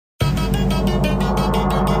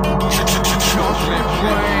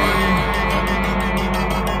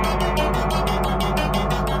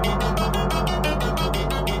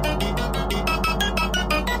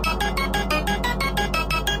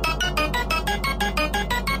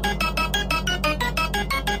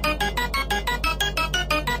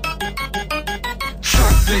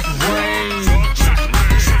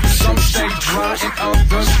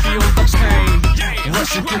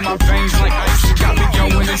rushing through my veins like ice. You got me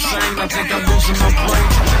going insane. I think I'm losing my brain.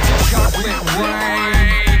 Chocolate rain.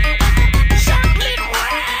 Chocolate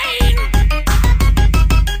rain.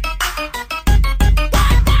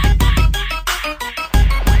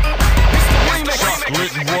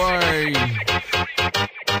 Chocolate rain.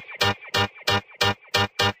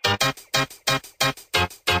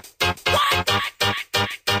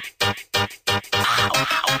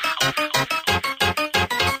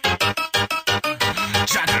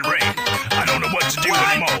 Chocolate rain. I don't know what to do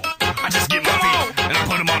anymore. I just get my feet and I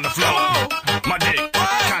put them on the floor. My dick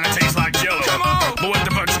kinda tastes like Jello. But what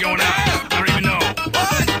the fuck's going on? I don't even know.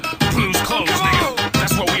 Blues clothes, nigga.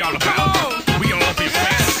 That's what we all about. We gon' up your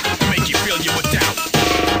face and make you feel you without.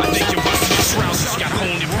 I think you're busting your trousers, got hole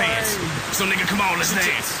in your pants. So nigga, come on, let's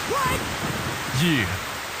dance. Yeah,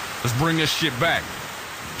 let's bring this shit back.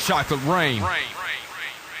 Chocolate rain.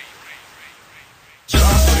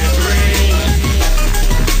 Chocolate rain.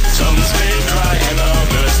 Some stay dry and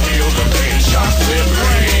others feel the pain. Chocolate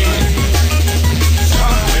rain.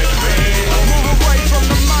 Chocolate rain. Move away from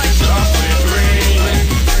the mic. Chocolate rain.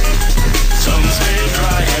 Some stay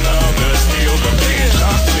dry and others feel the pain.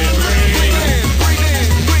 Chocolate rain. Breathe in,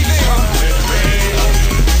 breathe in, breathe in. Chocolate rain.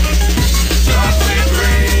 Chocolate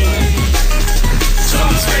rain.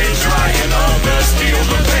 Some stay dry and others feel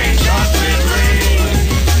the pain. Chocolate rain.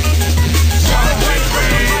 Chocolate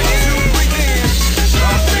rain. Breathe in.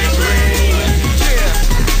 Chocolate rain. Yeah.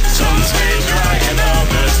 Some stay dry and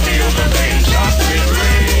others feel the pain. Chocolate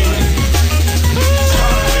rain.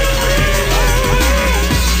 Chocolate rain.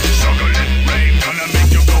 Chocolate rain gonna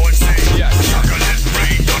make you go insane. Yes. Chocolate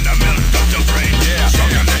rain gonna melt up your brain. Yeah.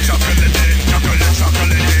 Chocolate, chocolate, chocolate,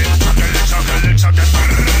 chocolate, chocolate, chocolate, chocolate.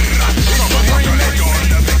 Chocolate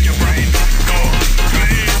gonna make your brain go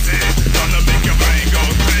crazy. Gonna make your brain go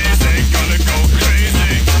crazy. Gonna go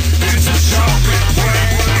crazy. It's a chocolate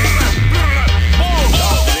rain.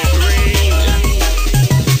 Chocolate rain.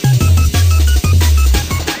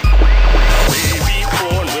 Baby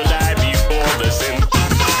born will I be born the sin.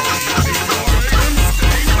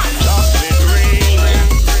 Chocolate rain.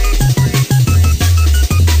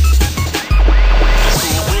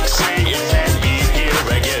 School books say it can't be here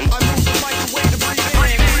again. I move the mic away to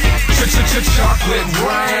breathe in. Chocolate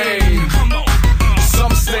rain.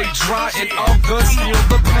 Some stay dry and others feel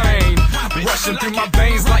the pain. Rushing through my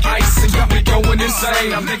veins like ice and got me going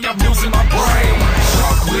insane. I think I'm losing my brain.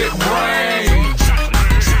 Chocolate rain.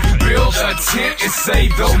 Build a tent and say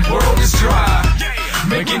the world is dry.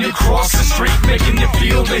 Making you cross the street, making you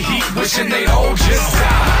feel the heat, wishing they'd all just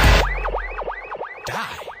die.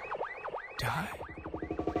 Die? Die?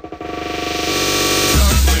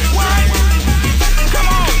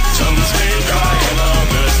 Some stay dry and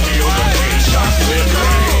others feel the pain. Chocolate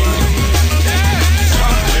rain.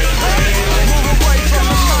 Chocolate rain. Move away from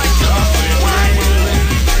the mic. Chocolate rain.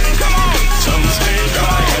 Some stay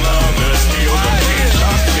dry and others feel the pain.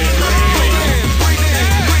 Chocolate rain. Breathe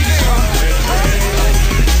in, breathe in. Chocolate rain.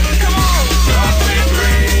 Chocolate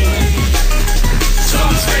rain.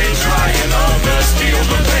 Some stay dry and others feel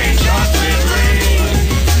the pain. Chocolate rain.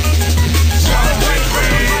 Chocolate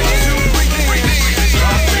rain.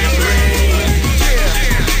 Chocolate rain.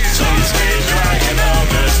 Some stay dry and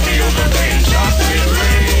others feel the pain. Chocolate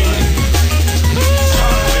rain.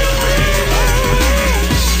 Chocolate rain.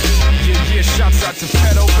 Yeah, shouts out to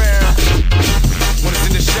Pedo Bear. Wanna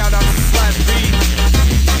send a shout out to Slash B,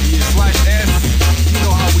 Slash S. You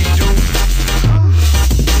know how we do. Yeah,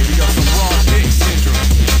 we got some raw dick syndrome.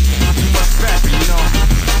 Too much fapping, you know.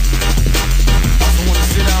 Also wanna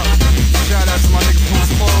sit out. Shout out to my nigga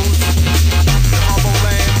Post Clothes, the Humble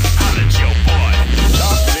Land. Holla at your boy.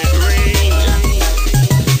 Chocolate rain.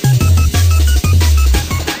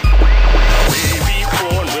 Baby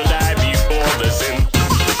born will I be born the sin.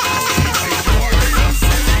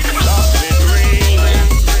 Chocolate rain.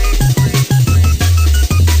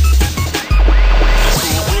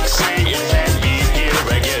 School books say it can't be here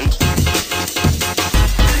again.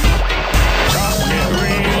 Chocolate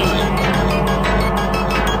rain.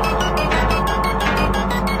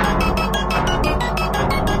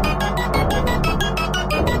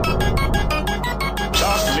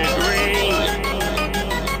 Chocolate rain.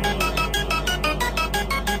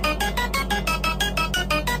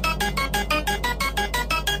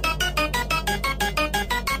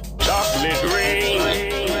 Chocolate rain.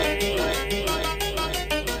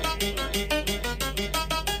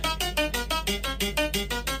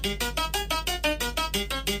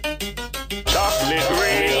 Chocolate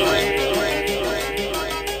rain.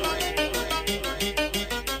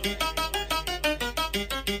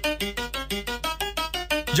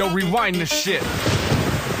 Yo, rewind this shit.